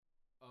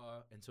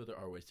And so there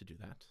are ways to do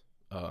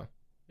that.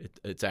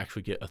 It's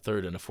actually get a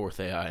third and a fourth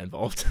AI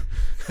involved.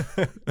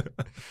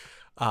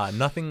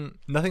 Nothing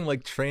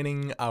like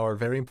training our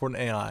very important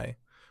AI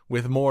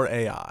with more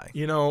AI.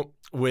 You know,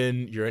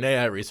 when you're an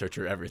AI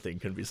researcher, everything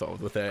can be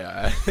solved with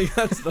AI. I think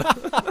that's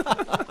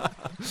the...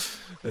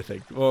 I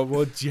think.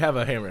 Well, you have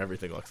a hammer,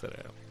 everything looks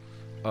at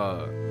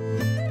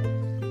AI.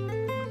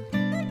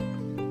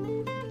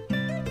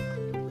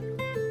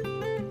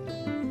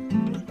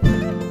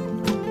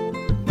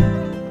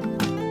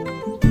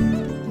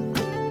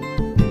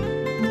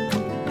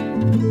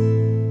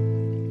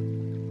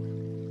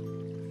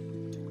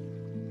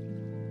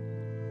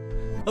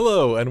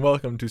 Hello and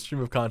welcome to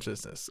Stream of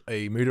Consciousness,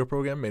 a media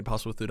program made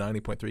possible through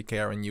 90.3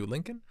 KRNU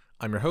Lincoln.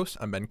 I'm your host,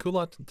 I'm Ben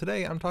Kulot.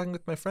 Today I'm talking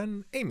with my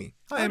friend Amy.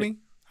 Hi, Amy.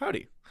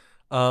 Howdy.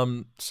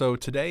 So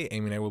today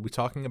Amy and I will be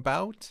talking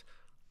about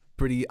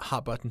pretty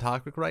hot button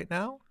topic right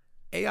now,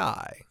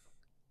 AI.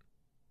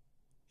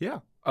 Yeah.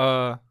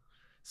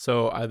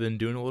 So I've been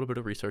doing a little bit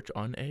of research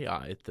on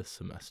AI this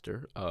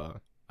semester.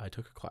 I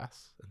took a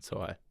class, and so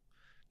I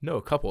know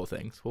a couple of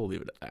things. We'll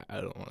leave it at that.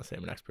 I don't want to say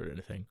I'm an expert or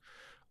anything.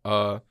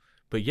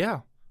 But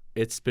yeah,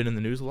 it's been in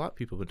the news a lot.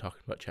 People have been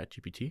talking about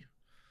ChatGPT.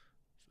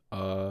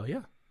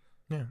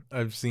 Yeah,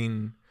 I've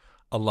seen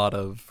a lot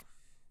of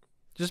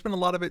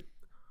it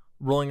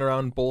rolling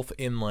around both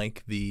in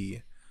like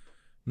the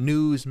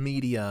news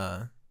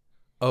media.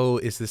 Oh,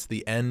 is this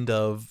the end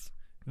of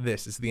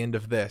this? Is the end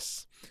of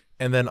this?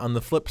 And then on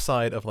the flip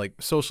side of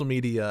like social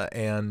media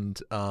and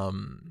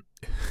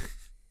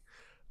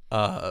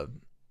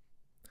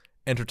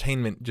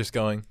entertainment, just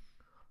going,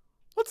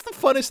 what's the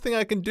funnest thing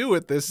I can do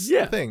with this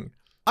thing?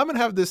 I'm going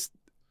to have this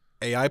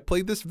AI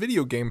play this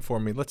video game for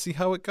me. Let's see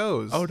how it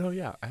goes. Oh, no,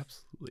 yeah,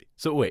 absolutely.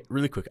 So wait,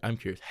 really quick, I'm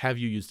curious. Have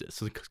you used it?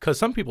 Because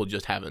some people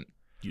just haven't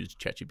used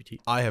ChatGPT.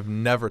 I have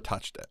never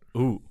touched it.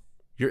 Ooh,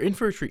 you're in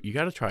for a treat. You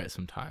got to try it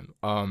sometime.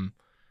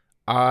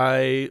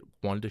 I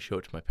wanted to show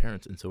it to my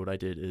parents, and so what I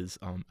did is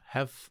I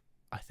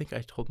think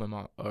I told my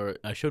mom, or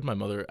I showed my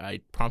mother, I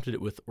prompted it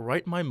with,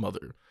 write my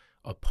mother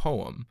a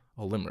poem,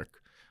 a limerick,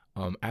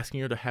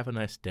 asking her to have a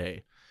nice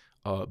day.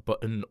 But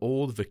in an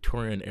old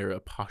Victorian era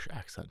posh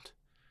accent.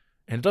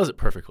 And it does it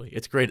perfectly.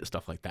 It's great at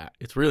stuff like that.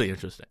 It's really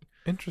interesting.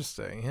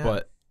 Interesting, yeah.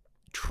 But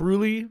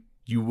truly,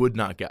 you would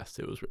not guess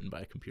it was written by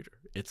a computer.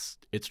 It's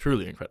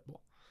truly incredible.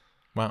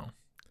 Wow.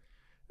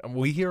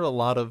 We hear a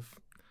lot of...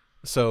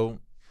 So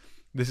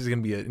this is going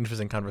to be an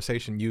interesting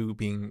conversation, you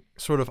being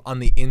sort of on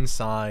the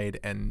inside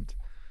and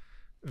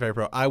very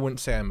pro. I wouldn't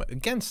say I'm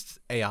against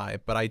AI,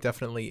 but I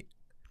definitely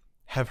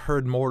have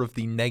heard more of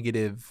the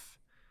negative...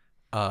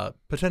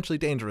 potentially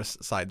dangerous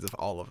sides of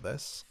all of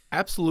this.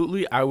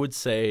 Absolutely. I would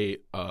say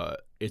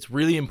it's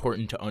really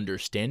important to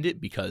understand it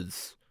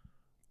because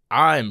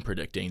I'm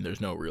predicting there's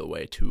no real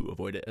way to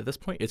avoid it at this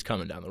point. It's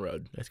coming down the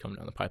road. It's coming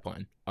down the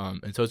pipeline.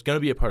 And so it's going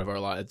to be a part of our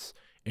lives.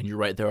 And you're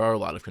right, there are a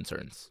lot of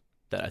concerns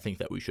that I think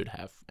that we should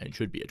have and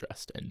should be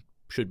addressed and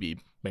should be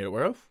made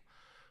aware of.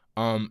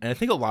 And I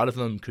think a lot of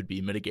them could be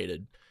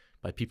mitigated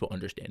by people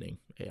understanding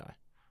AI.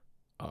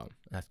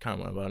 That's kind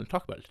of what I want to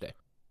talk about today.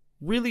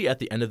 Really, at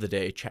the end of the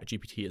day,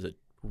 ChatGPT is a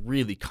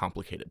really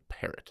complicated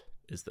parrot,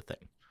 is the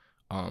thing.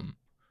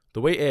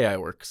 The way AI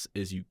works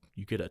is you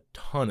get a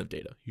ton of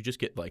data. You just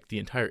get like the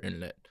entire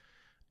internet,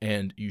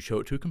 and you show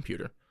it to a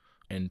computer,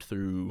 and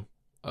through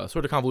a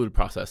sort of convoluted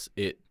process,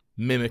 it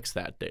mimics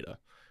that data.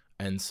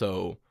 And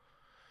so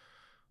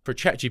for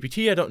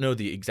ChatGPT, I don't know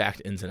the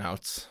exact ins and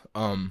outs,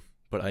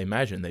 but I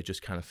imagine they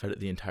just kind of fed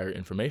it the entire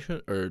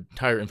information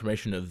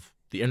of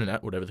the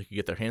internet, whatever they could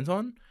get their hands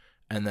on,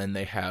 and then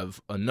they have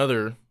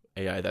another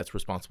AI that's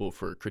responsible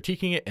for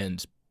critiquing it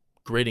and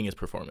grading its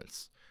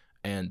performance.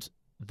 And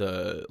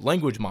the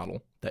language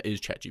model that is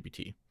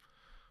ChatGPT,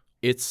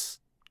 its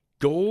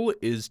goal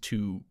is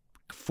to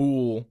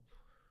fool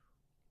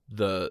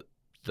the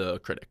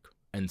critic.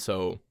 And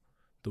so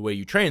the way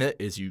you train it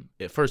is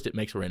at first it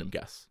makes a random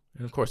guess.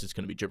 And of course it's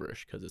going to be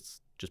gibberish because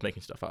it's just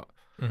making stuff out.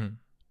 Mm-hmm.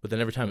 But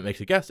then every time it makes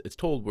a guess, it's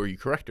told, were you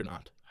correct or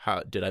not?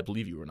 How did I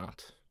believe you or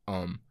not?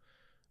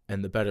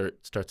 And the better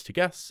it starts to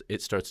guess,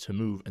 it starts to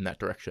move in that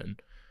direction.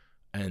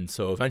 And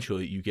so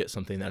eventually you get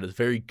something that is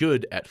very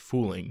good at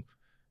fooling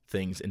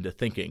things into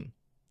thinking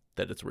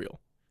that it's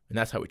real. And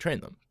that's how we train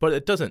them. But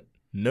it doesn't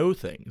know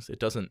things. It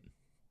doesn't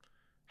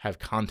have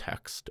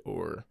context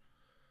or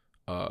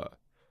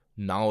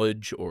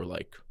knowledge or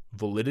like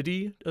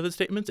validity of its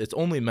statements. It's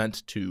only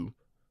meant to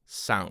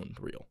sound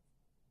real,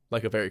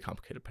 like a very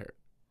complicated parrot.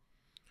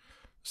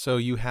 So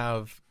you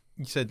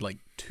said like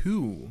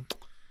two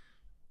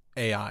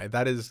AI.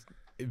 That is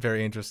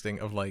very interesting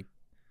of like,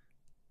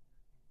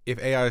 if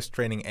AI is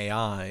training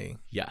AI,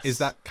 yes, is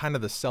that kind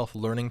of the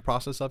self-learning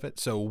process of it?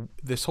 So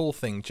this whole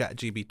thing,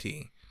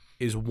 ChatGPT,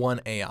 is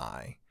one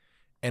AI,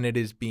 and it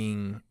is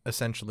being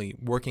essentially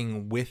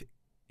working with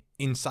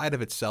inside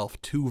of itself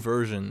two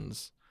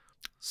versions.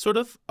 Sort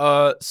of.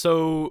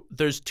 So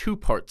there's two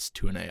parts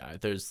to an AI.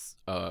 There's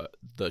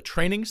the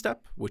training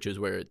step, which is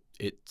where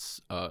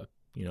it's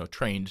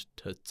trained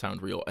to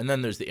sound real, and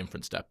then there's the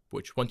inference step,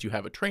 which once you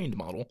have a trained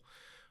model,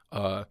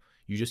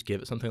 You just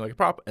give it something like a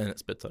prop, and it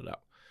spits it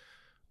out.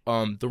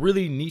 The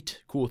really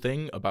neat, cool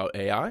thing about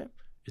AI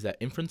is that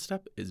inference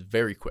step is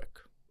very quick.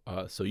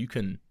 So you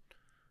can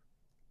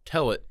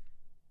tell it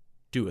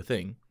do a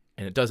thing,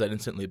 and it does that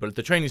instantly, but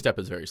the training step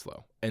is very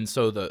slow. And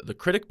so the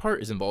critic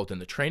part is involved in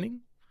the training,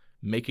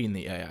 making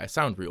the AI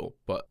sound real,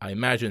 but I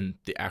imagine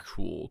the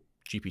actual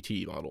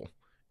GPT model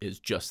is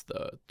just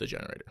the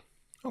generator.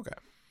 Okay.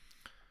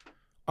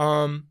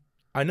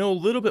 I know a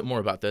little bit more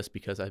about this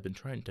because I've been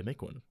trying to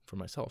make one for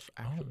myself,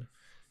 actually.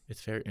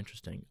 It's very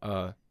interesting.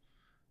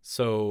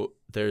 So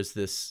there's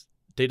this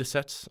data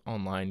set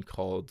online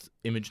called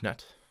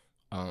ImageNet,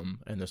 and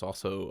there's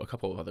also a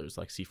couple of others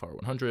like CFAR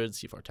 100,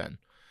 CFAR 10,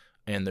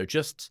 and they're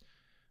just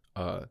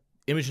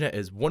ImageNet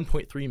is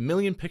 1.3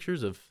 million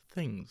pictures of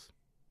things.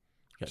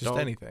 Just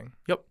anything.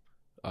 Yep.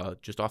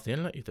 Just off the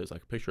internet. There's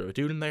like a picture of a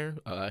dude in there.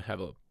 I have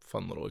a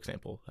fun little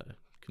example that I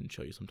can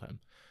show you sometime.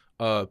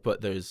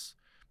 But there's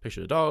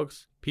pictures of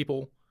dogs,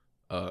 people,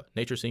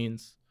 nature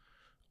scenes,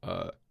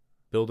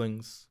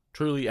 buildings,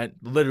 truly and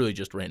literally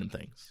just random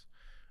things.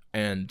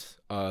 And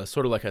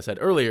sort of like I said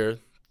earlier,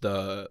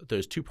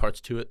 there's two parts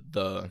to it.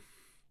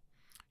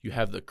 You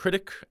have the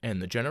critic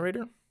and the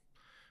generator.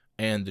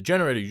 And the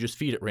generator, you just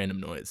feed it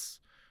random noise.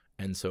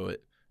 And so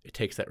it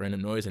takes that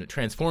random noise and it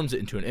transforms it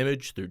into an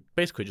image through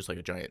basically just like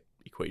a giant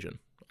equation.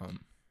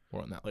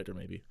 More on that later,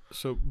 maybe.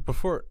 So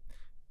before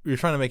you're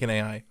trying to make an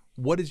AI,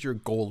 what is your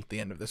goal at the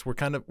end of this?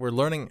 We're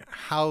learning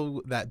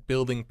how that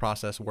building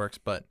process works,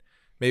 but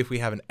maybe if we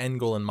have an end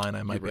goal in mind,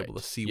 I might be able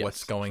to see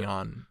what's going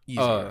on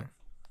easier.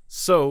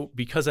 So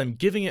because I'm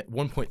giving it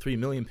 1.3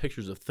 million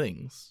pictures of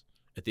things,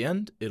 at the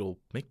end, it'll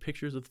make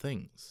pictures of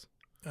things.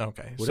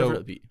 Okay. Whatever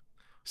it be.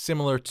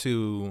 Similar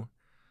to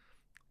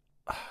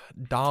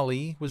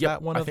DALL-E, was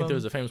that one of them? I think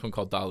there's a famous one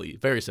called DALL-E.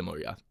 Very similar,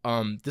 yeah.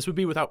 This would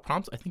be without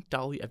prompts. I think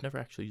DALL-E, I've never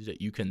actually used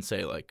it. You can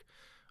say, like,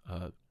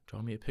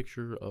 draw me a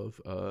picture of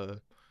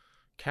a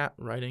cat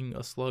riding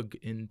a slug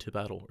into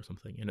battle or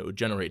something, and it would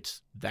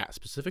generate that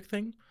specific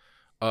thing.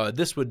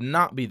 This would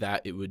not be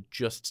that. It would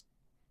just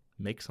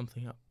make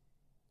something up,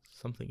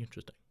 something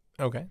interesting.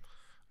 Okay.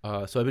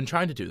 So I've been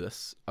trying to do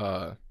this.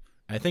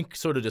 I think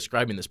sort of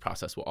describing this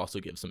process will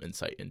also give some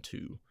insight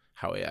into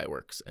how AI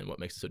works and what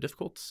makes it so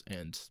difficult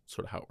and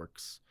sort of how it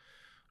works.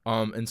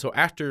 And so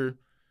after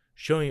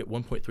showing it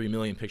 1.3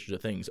 million pictures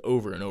of things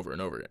over and over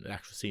and over, and it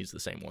actually sees the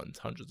same ones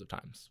hundreds of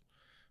times,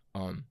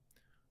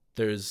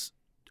 there's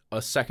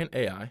a second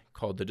AI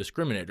called the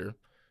discriminator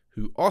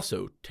who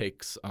also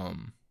takes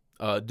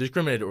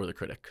discriminator or the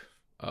critic.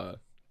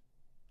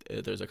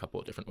 There's a couple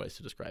of different ways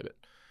to describe it.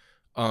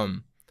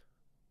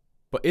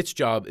 But its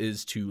job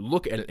is to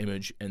look at an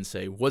image and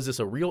say, was this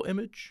a real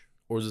image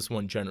or is this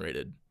one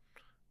generated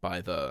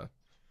by the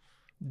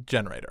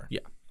generator?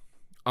 Yeah.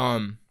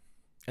 And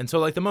so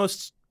like the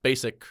most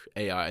basic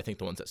AI, I think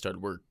the ones that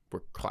started were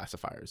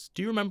classifiers.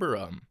 Do you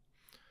remember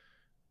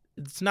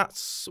it's not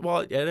well,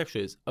 it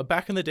actually is.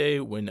 Back in the day,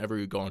 whenever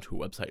you go onto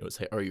a website, it would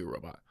say, "Are you a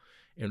robot?"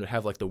 And it would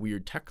have like the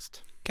weird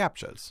text.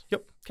 CAPTCHAs.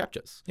 Yep,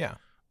 CAPTCHAs. Yeah.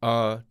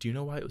 Do you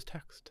know why it was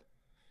text?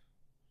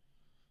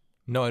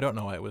 No, I don't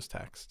know why it was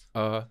text.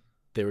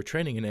 They were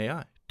training an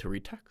AI to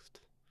read text.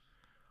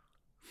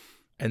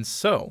 And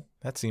so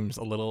that seems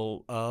a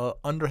little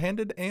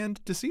underhanded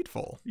and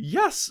deceitful.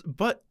 Yes,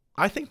 but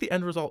I think the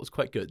end result was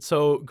quite good.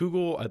 So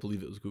Google, I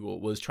believe it was Google,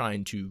 was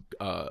trying to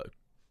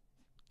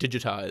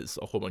digitize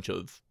a whole bunch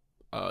of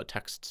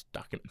text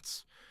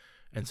documents.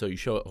 And so you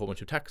show it a whole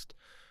bunch of text,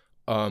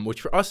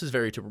 which for us is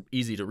very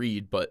easy to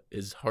read, but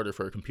is harder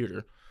for a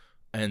computer.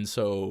 And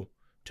so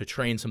to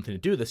train something to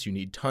do this, you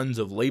need tons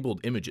of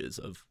labeled images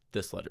of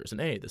this letter is an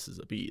A, this is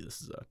a B,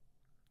 this is a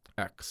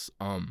X.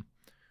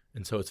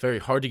 And so it's very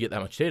hard to get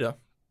that much data.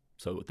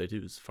 So what they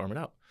do is farm it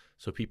out.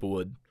 So people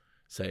would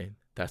say,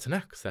 that's an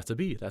X, that's a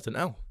B, that's an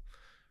L.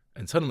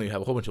 And suddenly you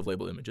have a whole bunch of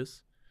labeled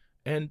images.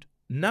 And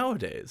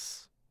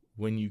nowadays,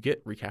 when you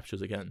get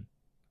reCAPTCHAs again,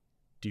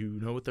 do you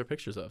know what they're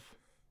pictures of?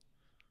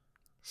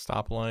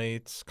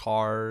 Stoplights,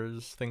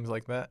 cars, things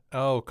like that.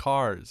 Oh,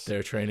 cars.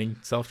 They're training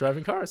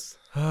self-driving cars.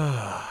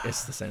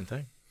 It's the same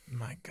thing.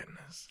 My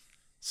goodness.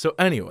 So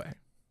anyway,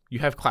 you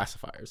have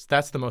classifiers.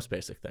 That's the most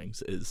basic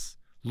things, is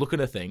look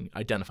at a thing,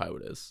 identify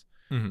what it is.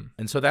 Mm-hmm.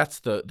 And so that's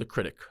the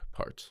critic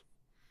part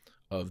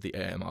of the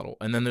AI model.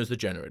 And then there's the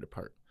generator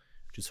part,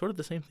 which is sort of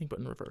the same thing but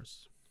in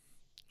reverse.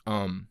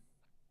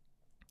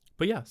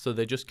 But yeah, so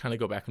they just kind of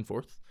go back and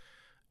forth.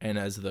 And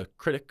as the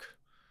critic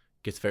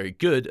gets very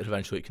good,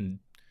 eventually it can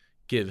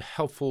give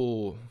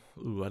helpful,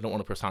 I don't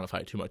want to personify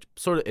it too much,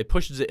 sort of it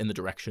pushes it in the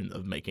direction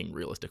of making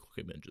realistic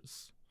looking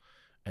images.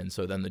 And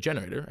so then the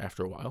generator,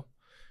 after a while,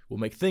 will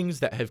make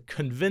things that have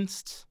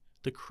convinced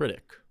the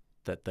critic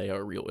that they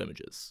are real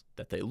images,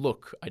 that they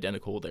look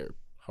identical, they're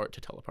hard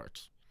to tell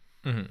apart.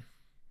 Mm-hmm.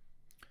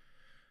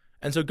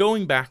 And so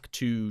going back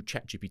to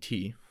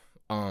ChatGPT,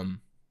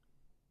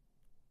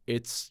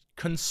 it's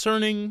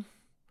concerning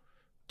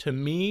to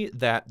me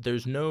that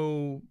there's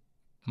no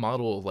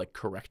model of like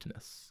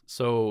correctness.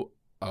 So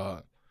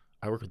I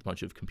work with a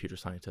bunch of computer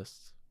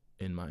scientists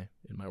in my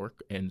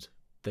work, and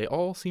they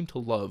all seem to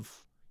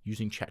love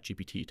using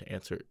ChatGPT to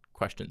answer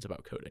questions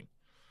about coding.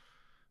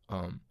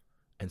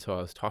 And so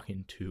I was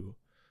talking to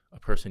a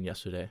person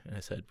yesterday, and I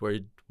said,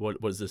 what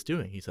is this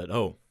doing? He said,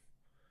 oh,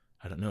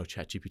 I don't know,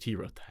 ChatGPT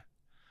wrote that.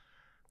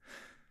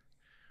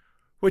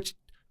 Which,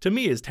 to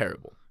me, is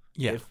terrible.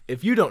 Yeah.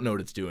 If you don't know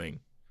what it's doing,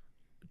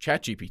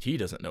 ChatGPT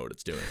doesn't know what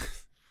it's doing.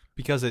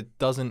 Because it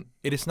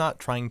is not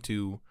trying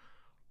to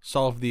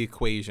solve the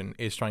equation.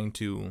 It's trying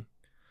to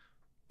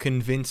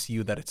convince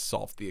you that it's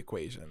solved the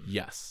equation.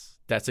 Yes,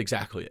 that's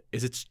exactly it.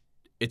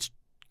 It's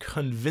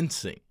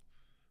convincing,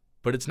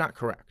 but it's not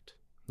correct.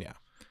 Yeah.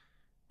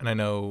 And I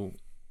know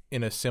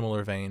in a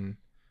similar vein,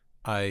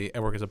 I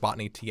work as a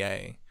botany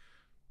TA.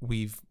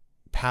 We've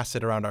passed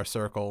it around our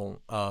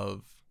circle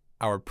of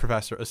our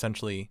professor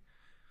essentially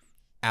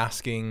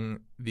asking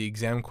the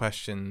exam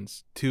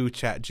questions to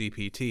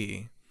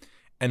ChatGPT,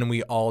 and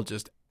we all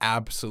just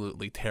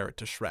absolutely tear it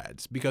to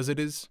shreds because it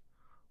is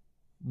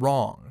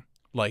wrong,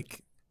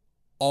 like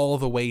all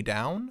the way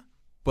down.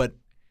 But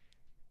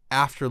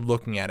after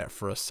looking at it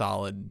for a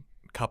solid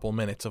couple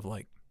minutes of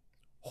like,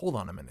 hold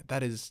on a minute,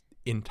 that is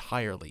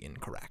entirely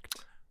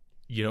incorrect.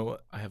 You know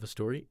what? I have a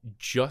story.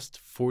 Just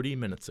 40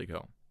 minutes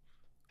ago,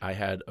 I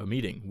had a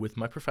meeting with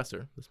my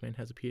professor. This man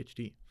has a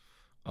PhD.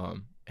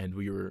 And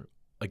we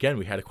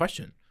had a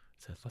question. I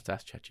said, let's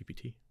ask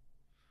ChatGPT.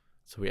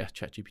 So we asked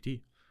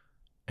ChatGPT.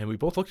 And we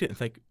both looked at it and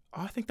think,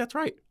 oh, I think that's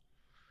right.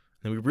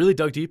 And then we really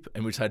dug deep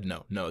and we decided,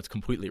 no, it's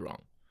completely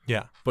wrong.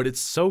 Yeah. But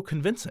it's so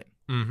convincing.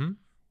 Mm-hmm.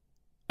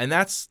 And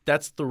that's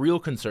the real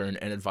concern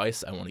and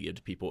advice I want to give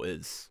to people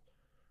is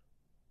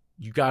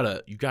you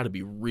gotta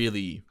be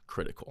really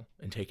critical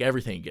and take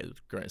everything and get a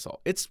grain of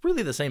salt. It's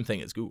really the same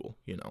thing as Google,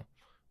 you know.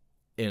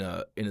 In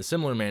a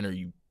similar manner,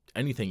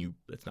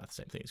 it's not the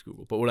same thing as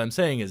Google. But what I'm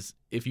saying is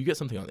if you get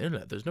something on the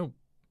internet, there's no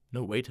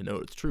way to know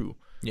it's true.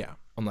 Yeah.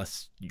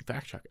 Unless you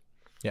fact check it.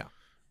 Yeah.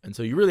 And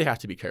so you really have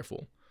to be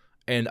careful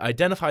and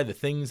identify the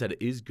things that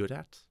it is good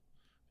at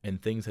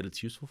and things that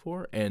it's useful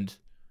for, and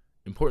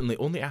importantly,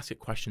 only ask it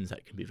questions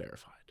that can be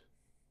verified.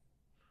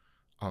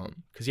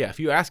 Because if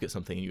you ask it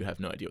something and you have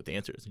no idea what the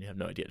answer is and you have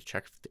no idea to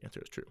check if the answer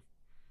is true,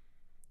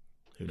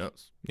 who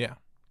knows? Yeah.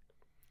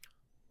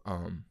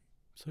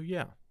 So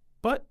yeah,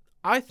 but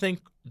I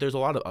think there's a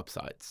lot of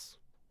upsides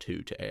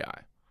to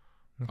AI.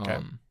 Okay.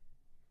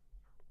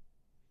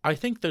 I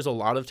think there's a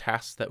lot of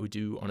tasks that we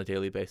do on a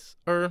daily basis.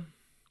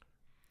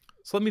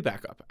 So let me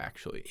back up,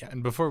 actually. Yeah,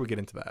 and before we get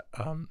into that,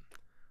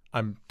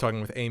 I'm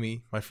talking with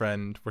Amy, my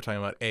friend. We're talking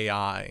about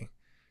AI,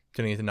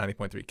 tuning into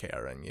 90.3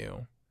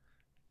 KRNU.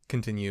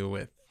 Continue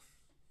with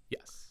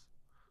yes,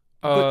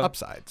 the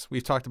upsides.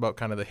 We've talked about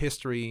kind of the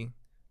history,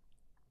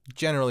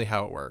 generally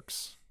how it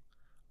works.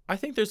 I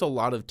think there's a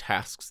lot of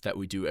tasks that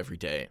we do every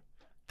day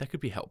that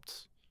could be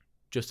helped.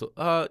 Just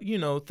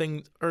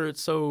things, or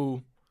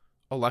so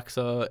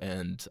Alexa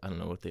and I don't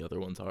know what the other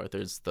ones are.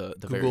 There's the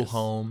Google various,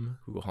 Home.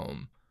 Google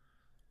Home.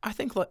 I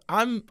think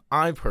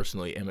I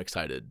personally am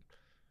excited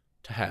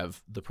to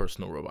have the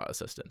personal robot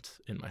assistant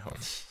in my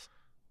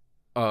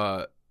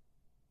home.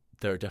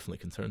 There are definitely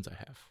concerns I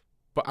have,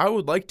 but I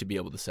would like to be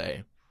able to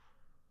say,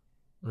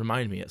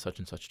 remind me at such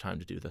and such time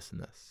to do this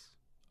and this.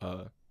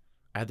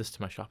 Add this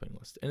to my shopping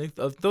list. And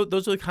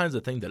those are the kinds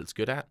of things that it's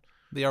good at.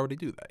 They already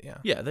do that, yeah.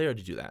 Yeah, they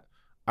already do that.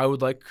 I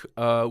would like,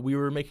 we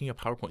were making a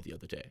PowerPoint the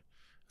other day.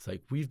 It's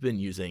like, we've been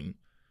using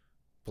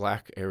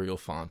black Arial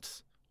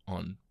font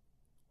on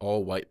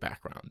all white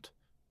background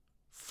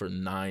for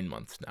 9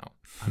 months now.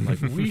 I'm like,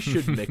 we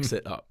should mix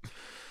it up.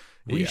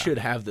 We should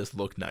have this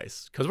look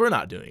nice because we're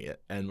not doing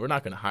it and we're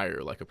not going to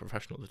hire like a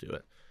professional to do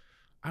it.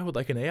 I would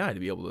like an AI to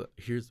be able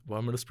to,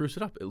 I'm going to spruce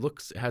it up.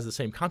 It has the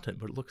same content,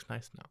 but it looks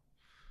nice now.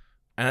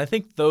 And I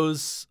think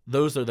those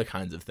are the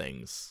kinds of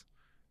things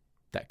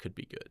that could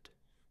be good.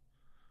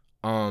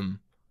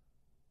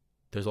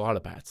 There's a lot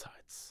of bad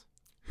sides.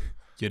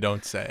 You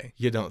don't say.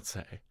 You don't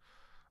say.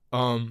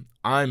 I'm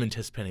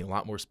anticipating a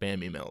lot more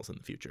spam emails in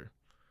the future,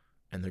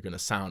 and they're going to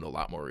sound a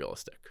lot more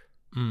realistic.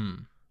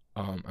 I'm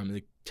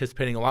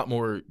anticipating a lot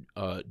more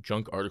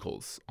junk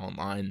articles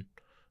online,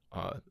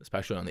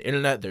 especially on the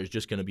internet. There's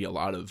just going to be a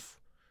lot of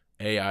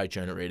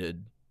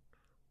AI-generated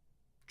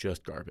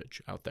just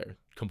garbage out there,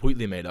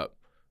 completely made up,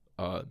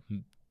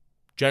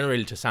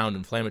 generated to sound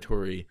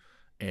inflammatory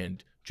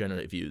and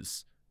generate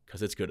views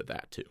because it's good at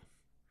that too.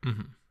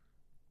 Mm-hmm.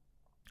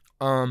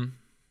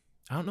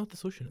 I don't know what the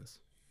solution is.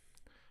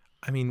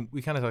 I mean,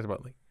 we kind of talked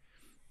about like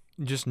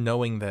just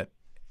knowing that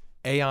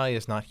AI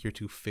is not here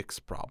to fix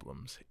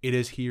problems. It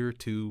is here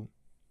to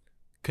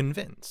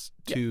convince,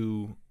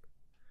 to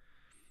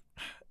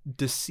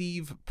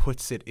deceive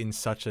puts it in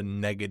such a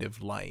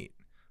negative light,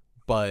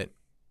 but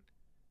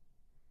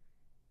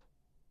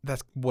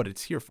that's what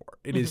it's here for.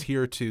 It is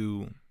here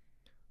to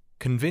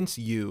convince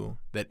you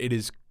that it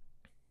is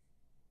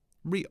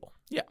real.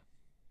 Yeah.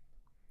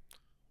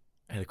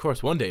 And of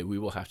course, one day we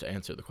will have to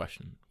answer the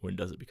question, when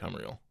does it become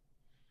real?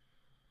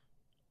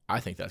 I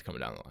think that's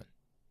coming down the line.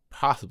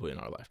 Possibly in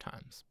our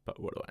lifetimes,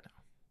 but what do I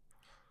know?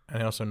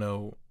 And I also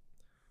know,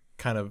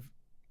 kind of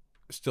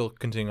still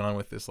continuing on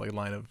with this like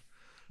line of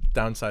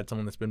downside,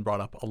 someone that's been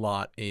brought up a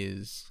lot,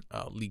 is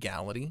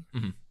legality.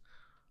 Mhm.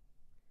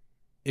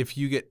 If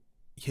you get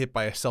hit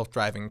by a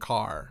self-driving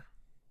car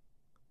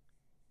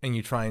and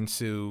you try and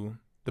sue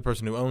the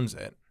person who owns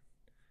it,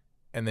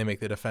 and they make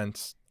the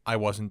defense, I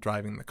wasn't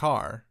driving the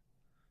car,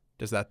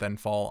 does that then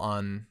fall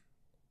on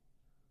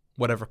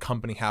whatever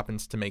company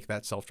happens to make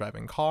that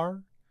self-driving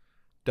car?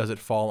 Does it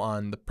fall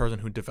on the person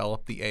who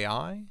developed the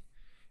AI?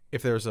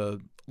 If there's a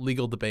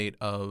legal debate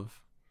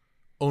of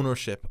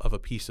ownership of a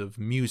piece of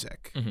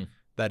music Mhm.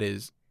 that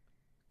is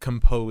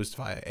composed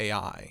via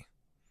AI,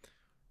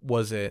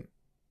 was it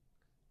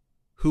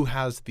who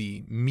has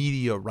the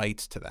media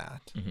rights to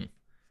that? Mhm.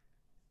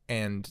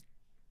 And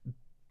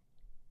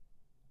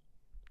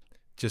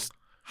just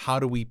how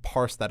do we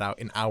parse that out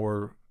in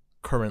our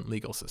current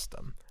legal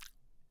system?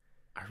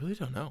 I really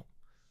don't know.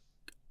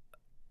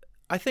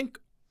 I think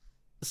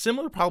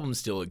similar problems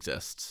still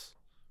exist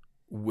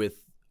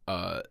with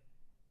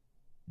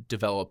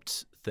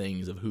developed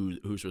things of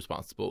who's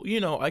responsible.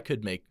 I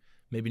could make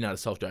maybe not a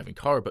self-driving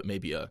car, but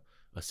maybe a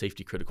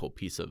safety critical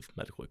piece of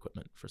medical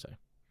equipment, for say,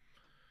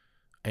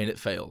 and it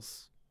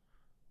fails.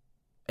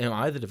 Am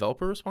I the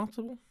developer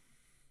responsible?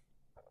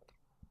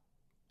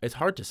 It's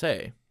hard to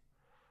say.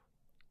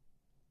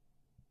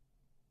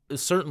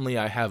 Certainly,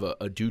 I have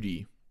a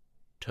duty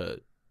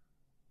to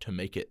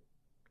make it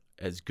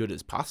as good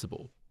as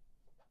possible,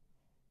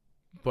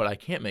 but I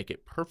can't make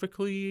it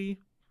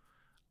perfectly.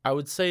 I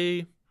would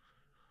say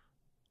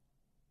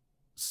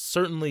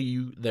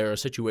certainly there are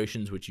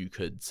situations which you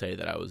could say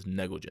that I was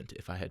negligent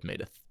if I had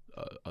made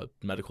a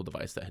medical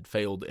device that had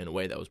failed in a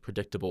way that was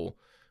predictable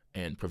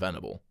and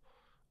preventable.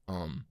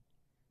 And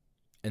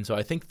so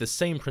I think the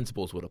same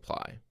principles would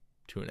apply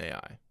to an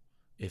AI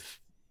if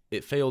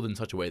it failed in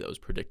such a way that was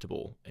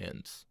predictable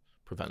and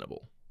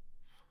preventable.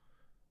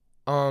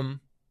 But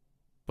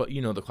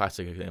the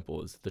classic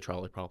example is the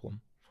trolley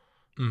problem.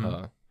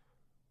 Mm-hmm.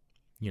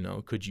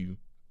 Would you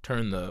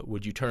turn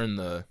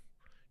the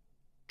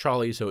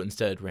trolley so it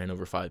instead ran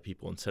over 5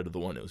 people instead of the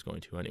one it was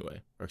going to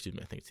anyway? Or excuse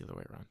me, I think it's the other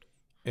way around.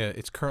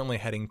 It's currently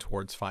heading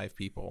towards 5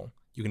 people.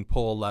 You can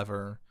pull a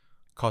lever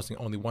causing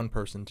only one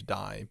person to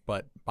die,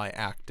 but by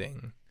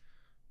acting,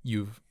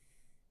 you've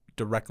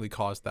directly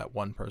caused that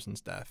one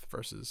person's death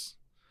versus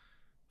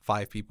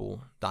 5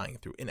 people dying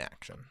through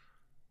inaction.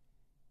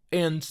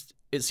 And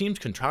it seems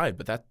contrived,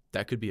 but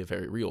that could be a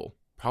very real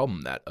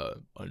problem that a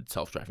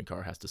self-driving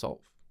car has to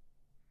solve.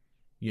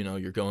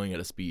 You're going at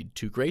a speed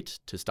too great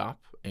to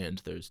stop, and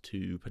there's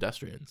 2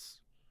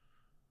 pedestrians.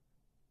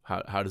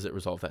 How does it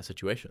resolve that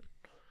situation?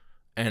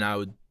 And I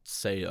would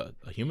say a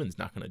human's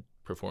not going to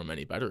perform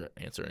any better at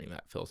answering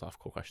that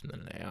philosophical question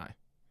than an AI.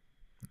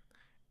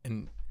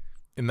 And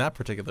in that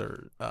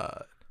particular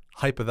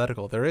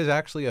hypothetical, there is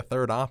actually a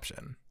third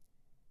option.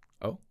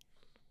 Oh?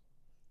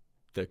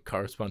 The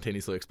car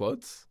spontaneously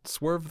explodes?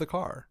 Swerve the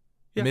car.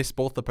 Yeah. Miss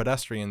both the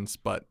pedestrians,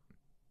 but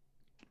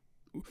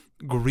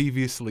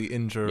grievously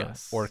injure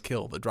Yes. or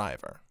kill the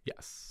driver.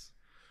 Yes.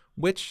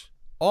 Which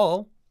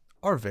all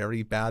are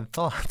very bad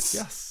thoughts.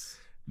 Yes.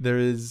 There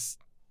is...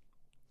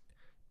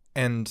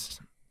 And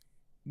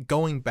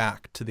going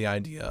back to the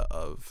idea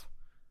of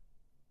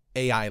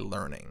AI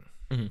learning,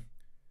 Mhm.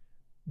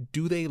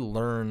 do they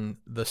learn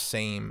the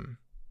same?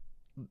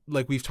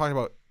 Like we've talked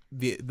about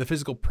the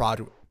physical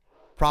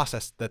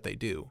process that they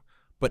do,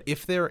 but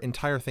if their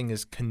entire thing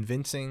is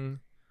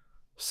convincing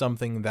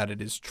something that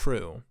it is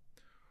true,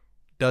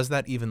 does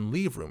that even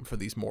leave room for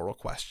these moral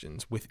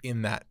questions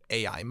within that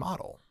AI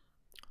model?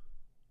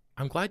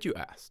 I'm glad you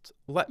asked.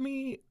 Let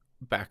me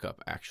back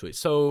up, actually.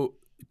 So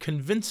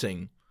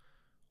convincing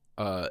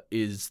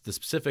is the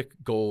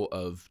specific goal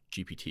of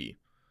GPT,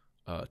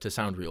 to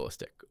sound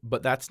realistic,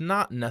 but that's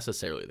not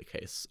necessarily the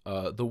case.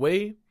 The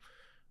way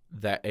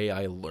that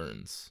AI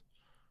learns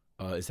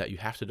is that you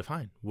have to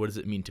define what does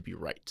it mean to be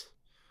right.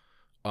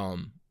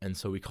 And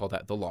so we call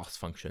that the loss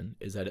function,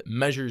 is that it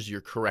measures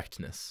your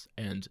correctness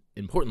and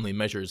importantly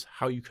measures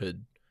how you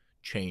could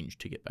change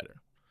to get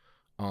better.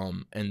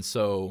 And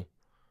so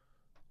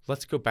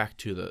let's go back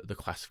to the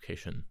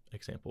classification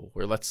example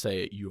where let's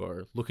say you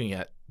are looking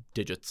at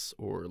digits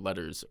or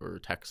letters or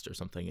text or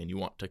something and you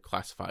want to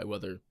classify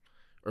whether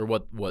or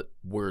what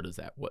word is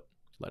that, what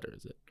letter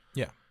is it?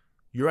 Yeah.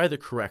 You're either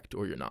correct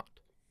or you're not.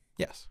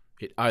 Yes.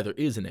 It either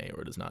is an A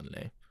or it is not an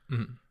A.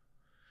 Mm-hmm.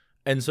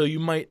 And so you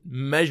might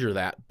measure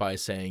that by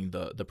saying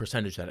the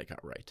percentage that it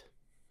got right.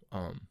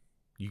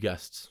 You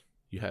guessed.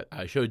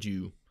 I showed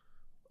you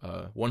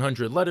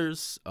 100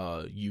 letters.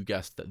 You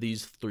guessed that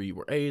these 3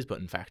 were A's, but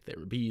in fact they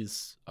were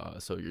B's.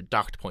 So you're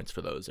docked points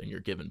for those, and you're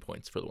given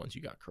points for the ones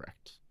you got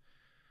correct.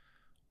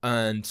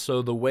 And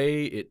so the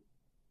way it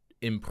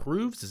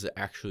improves is it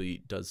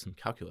actually does some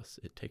calculus.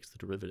 It takes the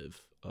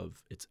derivative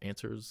of its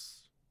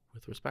answers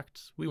with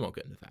respect. We won't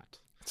get into that.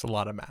 It's a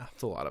lot of math.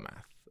 It's a lot of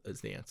math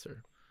is the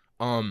answer.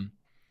 And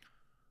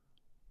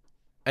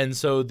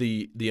so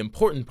the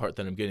important part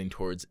that I'm getting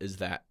towards is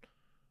that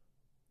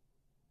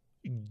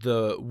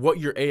what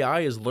your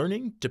AI is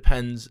learning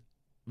depends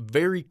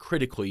very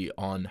critically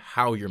on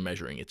how you're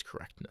measuring its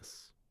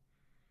correctness.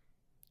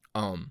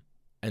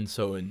 And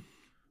so in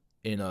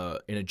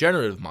a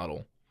generative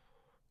model,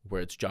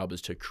 where its job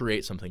is to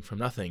create something from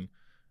nothing,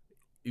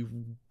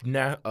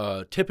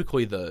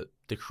 typically the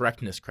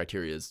correctness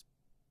criteria is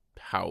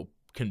how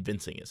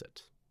convincing is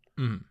it.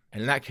 Mm.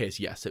 And in that case,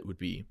 yes, it would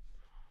be.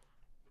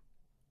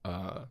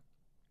 I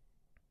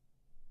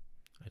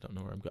don't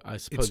know where I'm going. I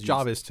suppose Its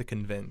job is to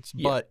convince,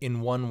 Yeah. but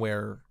in one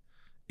where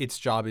its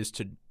job is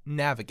to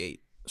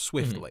navigate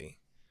swiftly,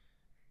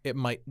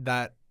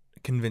 that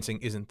convincing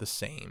isn't the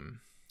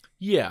same.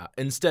 Yeah.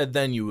 Instead,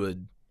 then you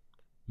would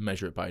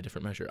measure it by a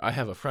different measure. I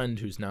have a friend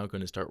who's now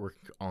going to start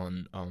working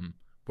on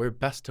where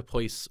best to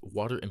place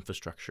water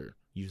infrastructure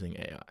using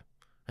AI.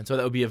 And so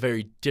that would be a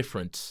very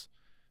different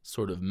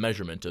sort of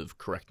measurement of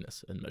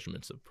correctness and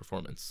measurements of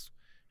performance,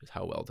 is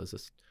how well does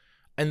this.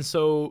 And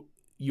so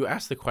you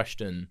ask the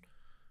question,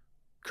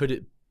 could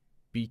it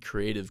be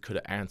creative? Could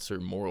it answer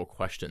moral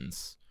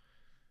questions?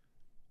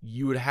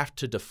 You would have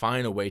to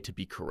define a way to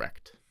be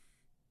correct,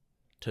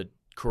 to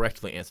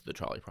correctly answer the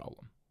trolley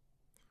problem.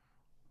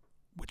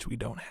 Which we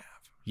don't have.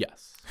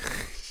 Yes.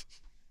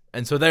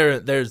 And so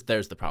there's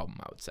the problem,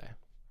 I would say.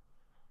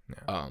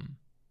 Yeah.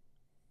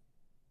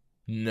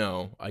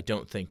 No, I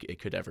don't think it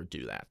could ever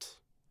do that.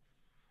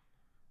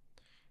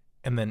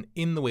 And then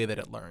in the way that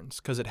it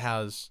learns, because it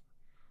has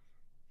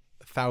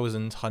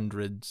thousands,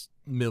 hundreds,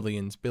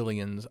 millions,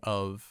 billions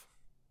of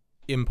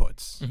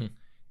inputs,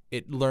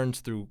 it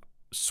learns through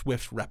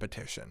swift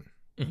repetition,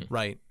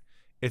 right?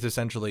 It's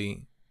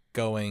essentially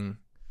going,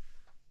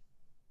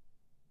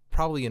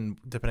 probably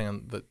depending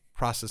on the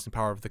processing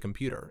power of the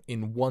computer,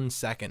 in 1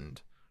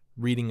 second,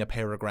 reading a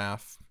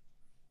paragraph,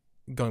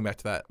 going back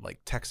to that like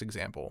text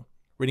example,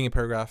 reading a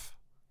paragraph,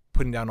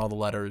 putting down all the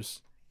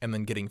letters, and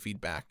then getting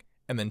feedback,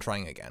 and then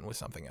trying again with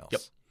something else.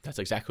 Yep, that's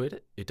exactly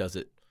it. It does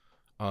it.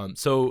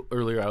 So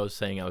earlier I was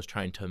saying I was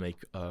trying to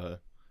make an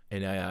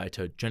AI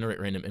to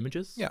generate random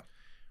images. Yeah.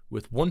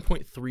 With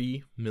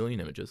 1.3 million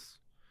images,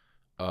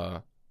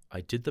 I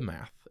did the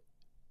math.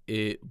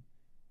 It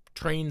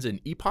trains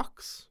in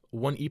epochs.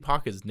 One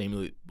epoch is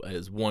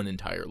one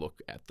entire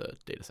look at the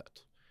data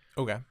set.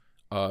 Okay.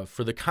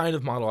 For the kind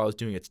of model I was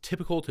doing, it's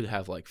typical to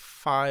have like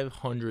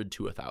 500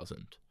 to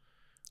 1,000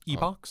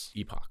 epochs.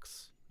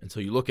 And so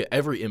you look at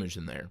every image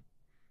in there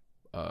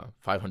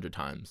 500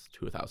 times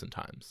to 1,000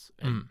 times.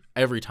 And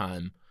every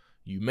time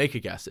you make a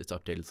guess, it's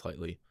updated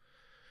slightly.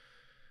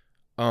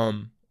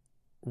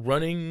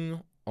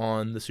 Running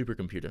on the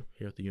supercomputer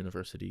here at the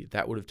university,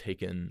 that would have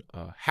taken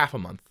half a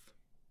month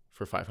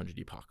for 500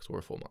 epochs, or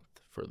a full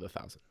month for the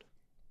 1,000.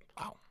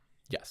 Wow.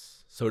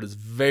 Yes. So it is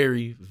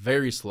very,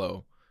 very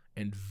slow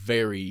and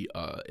very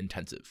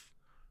intensive.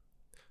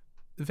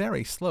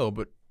 Very slow,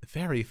 but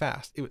very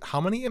fast.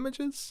 How many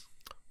images?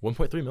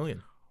 1.3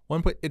 million.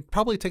 It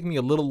probably took me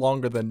a little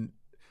longer than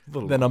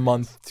a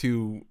month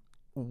to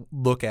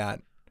look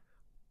at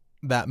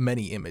that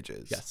many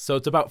images. Yes. So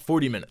it's about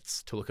 40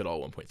 minutes to look at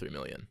all 1.3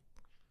 million.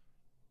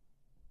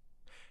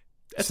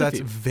 So that's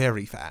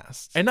very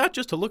fast. And not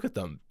just to look at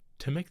them,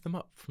 to make them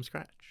up from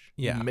scratch.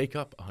 Yeah. You make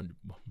up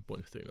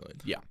 1.3 million.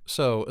 Yeah.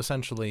 So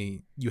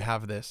essentially, you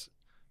have this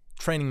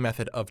training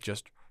method of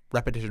just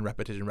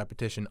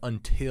repetition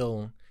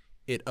until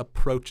it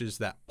approaches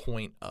that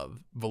point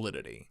of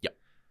validity. Yep.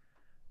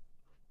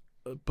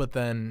 But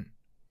then,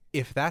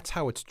 if that's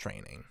how it's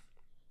training,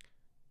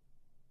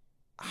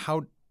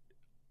 how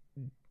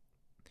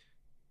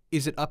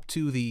is it up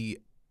to the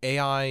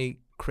AI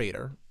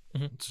creator,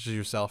 such as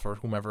yourself or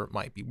whomever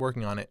might be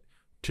working on it,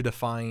 to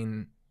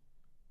define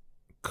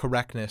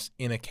correctness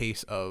in a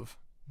case of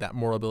that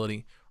moral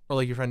ability? Or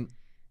like your friend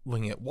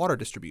looking at water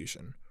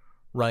distribution,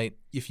 right?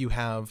 If you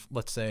have,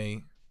 let's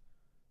say,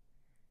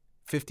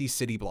 50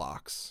 city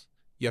blocks,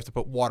 you have to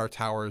put water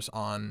towers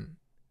on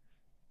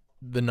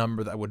the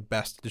number that would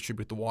best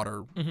distribute the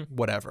water,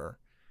 whatever.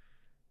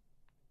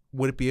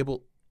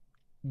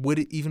 Would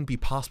it even be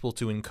possible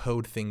to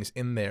encode things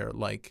in there,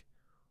 like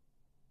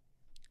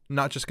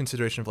not just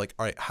consideration of like,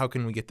 all right, how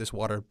can we get this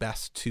water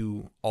best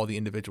to all the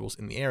individuals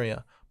in the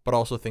area, but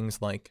also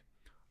things like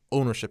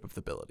ownership of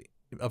the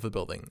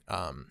building,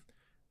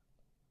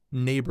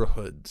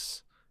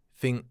 neighborhoods,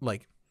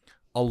 like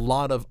a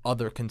lot of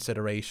other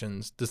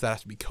considerations. Does that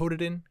have to be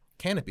coded in?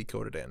 Can it be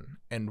coded in?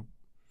 And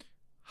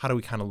how do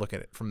we kind of look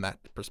at it from that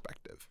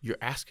perspective? You're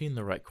asking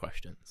the right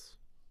questions.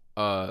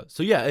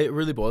 So yeah, it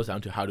really boils down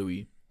to how do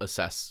we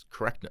assess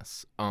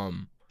correctness.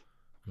 I'm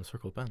gonna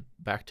circle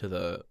back to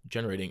the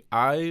generating.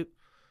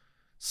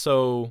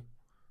 So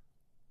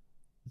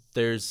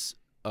there's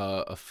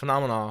a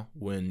phenomena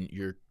when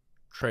you're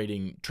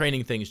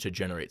training things to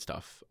generate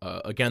stuff.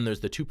 Again,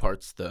 there's the two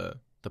parts: the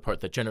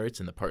part that generates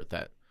and the part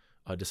that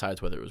decides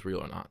whether it was real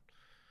or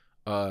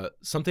not.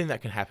 Something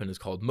that can happen is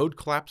called mode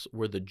collapse,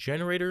 where the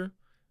generator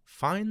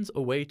finds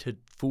a way to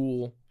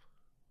fool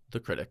the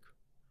critic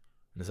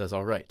and it says,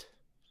 all right,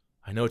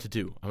 I know what to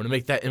do. I'm going to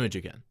make that image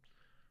again.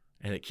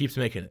 And it keeps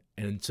making it.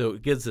 And so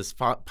it gives this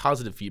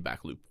positive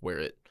feedback loop where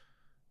it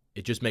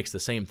just makes the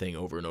same thing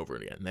over and over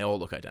again. And they all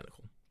look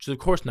identical, which is, of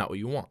course, not what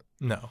you want.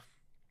 No.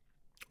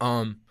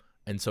 And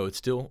so it's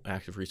still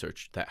active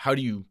research that how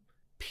do you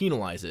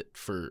penalize it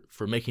for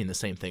making the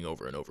same thing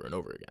over and over and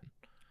over again.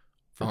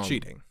 For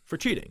cheating. For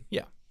cheating,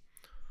 yeah.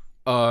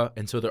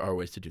 And so there are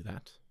ways to do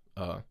that.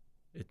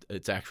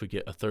 It's actually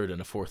get a third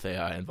and a fourth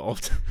AI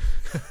involved.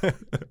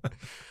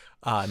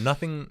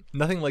 Nothing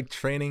like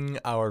training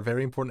our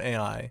very important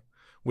AI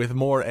with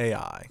more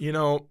AI. You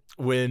know,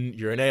 when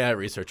you're an AI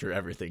researcher,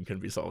 everything can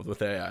be solved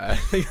with AI. I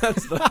think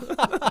that's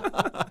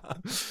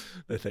the.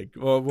 They think,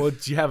 well,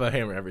 once you have a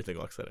hammer, everything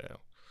looks at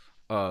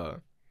AI.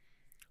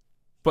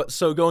 But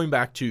so going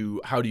back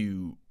to how do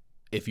you,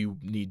 if you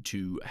need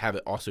to have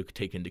it also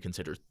take into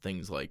consider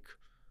things like,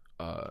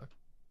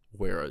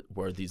 where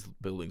are these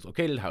buildings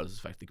located? How does this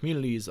affect the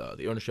communities,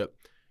 the ownership?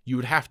 You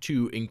would have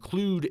to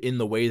include in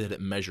the way that it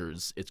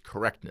measures its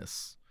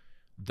correctness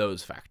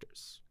those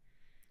factors.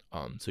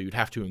 So you'd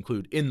have to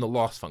include in the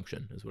loss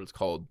function, is what it's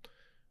called,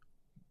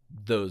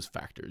 those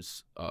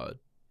factors.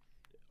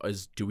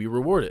 As do we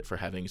reward it for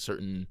having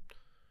certain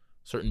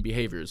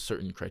behaviors,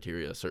 certain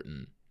criteria,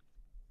 certain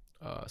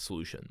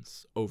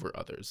solutions over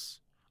others?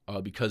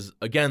 Because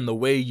again, the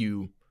way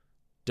you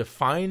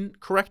define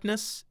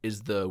correctness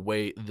is the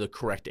way the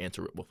correct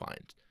answer it will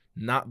find,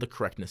 not the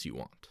correctness you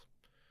want.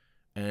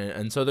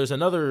 And so there's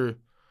another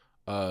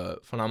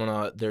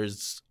phenomena.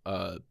 There's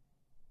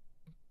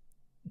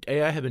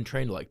AI have been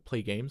trained to like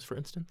play games, for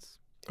instance.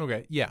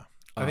 Okay, yeah.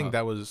 I think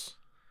that was,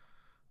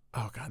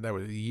 that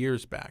was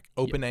years back.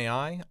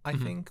 OpenAI, I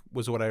think,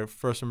 was what I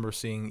first remember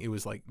seeing. It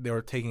was like they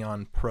were taking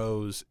on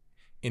pros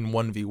in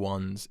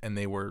 1v1s and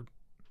they were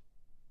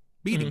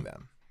beating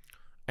them.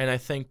 And I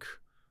think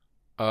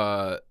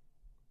that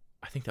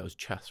was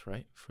chess,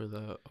 right? For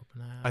the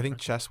OpenAI. I think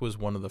chess was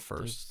one of the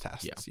first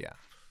tests. Yeah.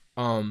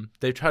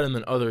 They've tried them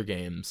in other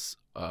games.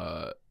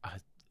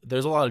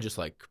 There's a lot of just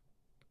like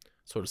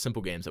sort of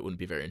simple games that wouldn't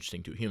be very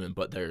interesting to a human,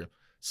 but they're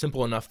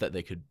simple enough that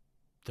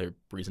they're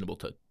reasonable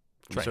to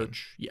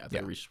research. Yeah,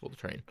 they're reasonable to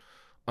train.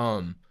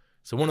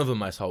 So one of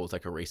them I saw was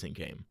like a racing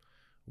game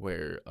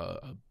where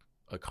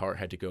a car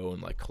had to go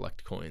and like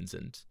collect coins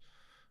and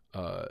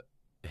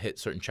hit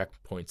certain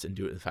checkpoints and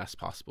do it as fast as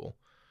possible.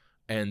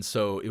 And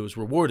so it was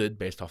rewarded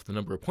based off the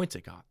number of points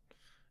it got.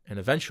 And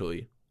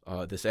eventually,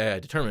 this AI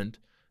determined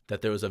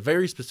that there was a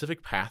very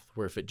specific path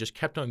where if it just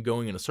kept on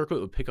going in a circle,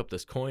 it would pick up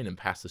this coin and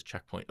pass this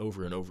checkpoint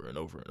over and over and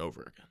over and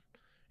over again.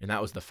 And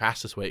that was the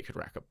fastest way it could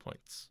rack up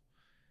points.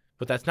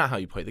 But that's not how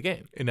you play the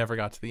game. It never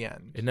got to the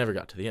end.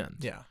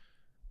 Yeah.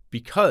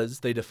 Because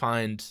they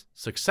defined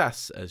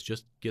success as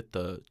just get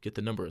the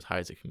number as high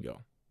as it can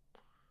go.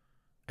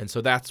 And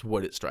so that's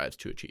what it strives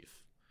to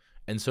achieve.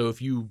 And so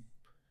if you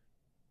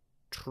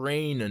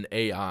train an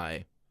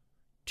AI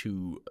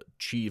to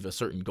achieve a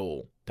certain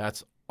goal,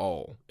 that's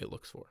all it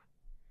looks for.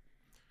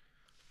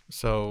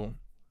 So,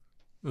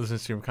 listen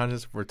to Stream of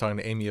Consciousness. We're talking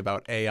to Amy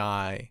about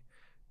AI.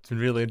 It's been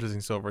really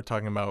interesting. So we're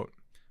talking about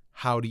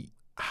how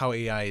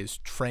AI is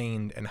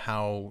trained and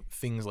how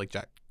things like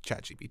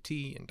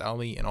ChatGPT and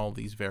DALL-E and all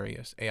these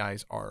various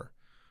AIs are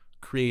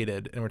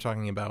created. And we're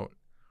talking about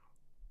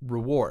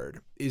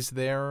reward. Is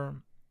there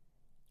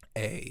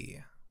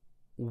a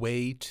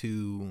way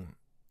to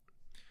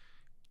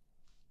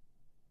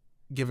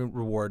give a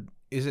reward?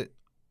 Is it?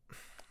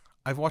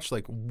 I've watched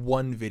like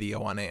one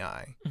video on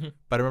AI,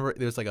 but I remember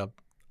there's like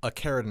a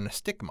carrot and a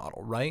stick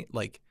model, right?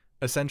 Like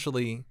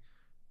essentially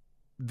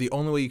the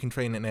only way you can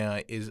train an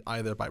AI is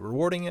either by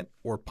rewarding it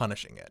or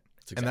punishing it.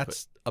 And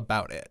that's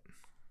about it.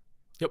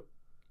 Yep.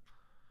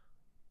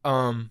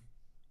 I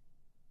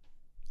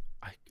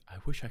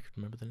wish I could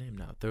remember the name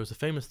now. There was a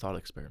famous thought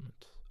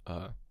experiment.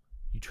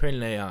 You train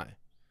an AI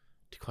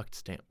to collect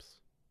stamps.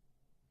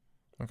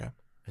 Okay.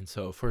 And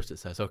so first it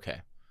says,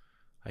 okay,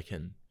 I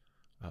can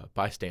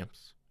buy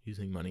stamps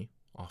using money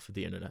off of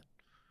the internet.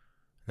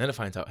 And then it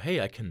finds out,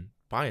 hey, I can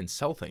buy and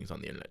sell things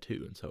on the internet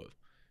too. And so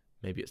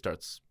maybe it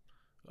starts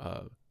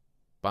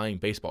buying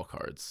baseball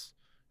cards,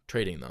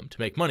 trading them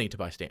to make money to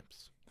buy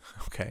stamps.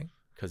 Okay.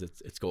 Because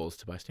its goal is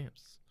to buy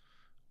stamps.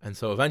 And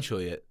so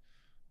eventually it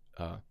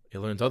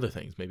learns other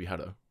things, maybe how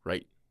to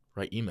write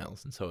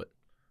emails. And so it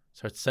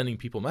starts sending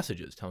people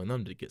messages telling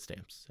them to get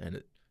stamps. And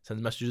it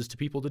sends messages to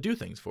people to do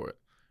things for it.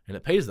 And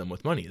it pays them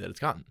with money that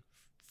it's gotten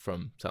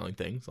from selling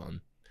things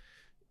on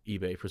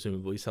eBay,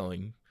 presumably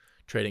selling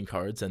trading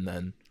cards, and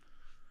then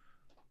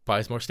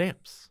buys more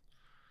stamps.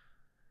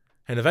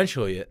 And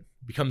eventually it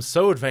becomes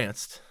so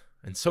advanced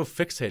and so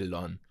fixated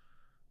on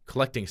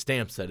collecting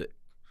stamps that it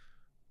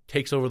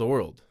takes over the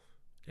world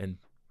and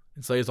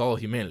enslaves all of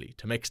humanity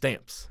to make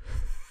stamps.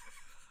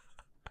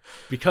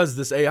 Because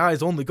this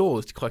AI's only goal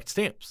is to collect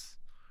stamps.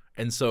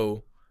 And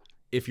so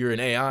if you're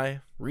an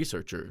AI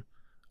researcher,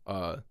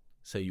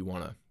 say you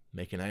want to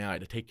make an AI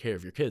to take care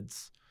of your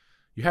kids,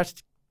 you have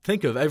to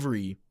think of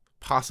every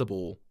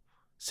possible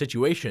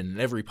situation and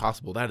every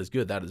possible that is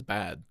good, that is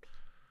bad.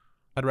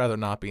 I'd rather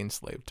not be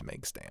enslaved to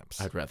make stamps.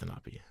 I'd rather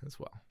not be as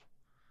well.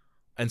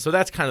 And so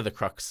that's kind of the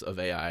crux of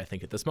AI, I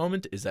think, at this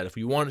moment, is that if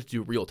you want to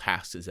do real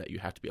tasks, is that you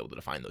have to be able to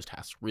define those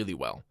tasks really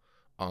well.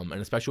 And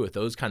especially with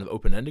those kind of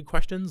open-ended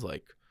questions,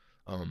 like,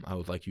 I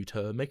would like you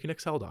to make an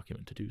Excel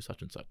document to do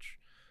such and such.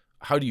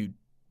 How do you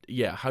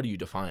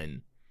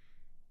define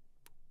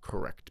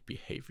correct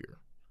behavior?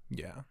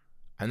 Yeah.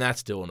 And that's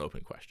still an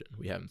open question.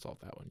 We haven't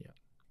solved that one yet.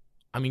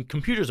 I mean,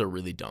 computers are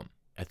really dumb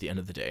at the end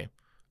of the day.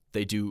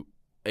 They do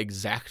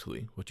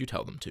exactly what you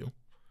tell them to.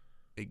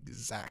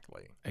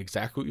 Exactly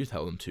what you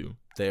tell them to.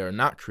 They are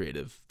not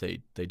creative.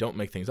 They don't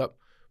make things up,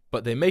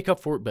 but they make up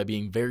for it by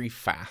being very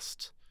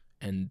fast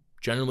and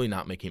generally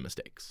not making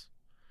mistakes.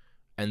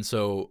 And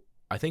so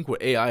I think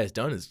what AI has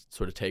done is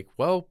sort of take,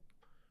 well,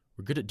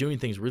 we're good at doing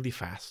things really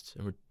fast,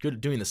 and we're good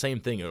at doing the same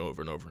thing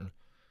over and over.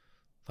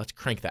 Let's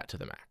crank that to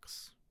the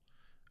max.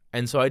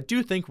 And so I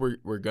do think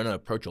we're going to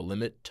approach a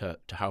limit to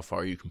how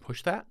far you can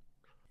push that.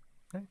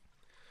 Okay.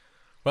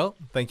 Well,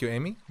 thank you,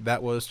 Amy.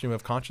 That was Stream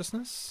of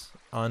Consciousness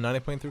on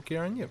 90.3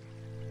 KRNU.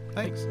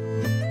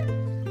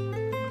 Thanks.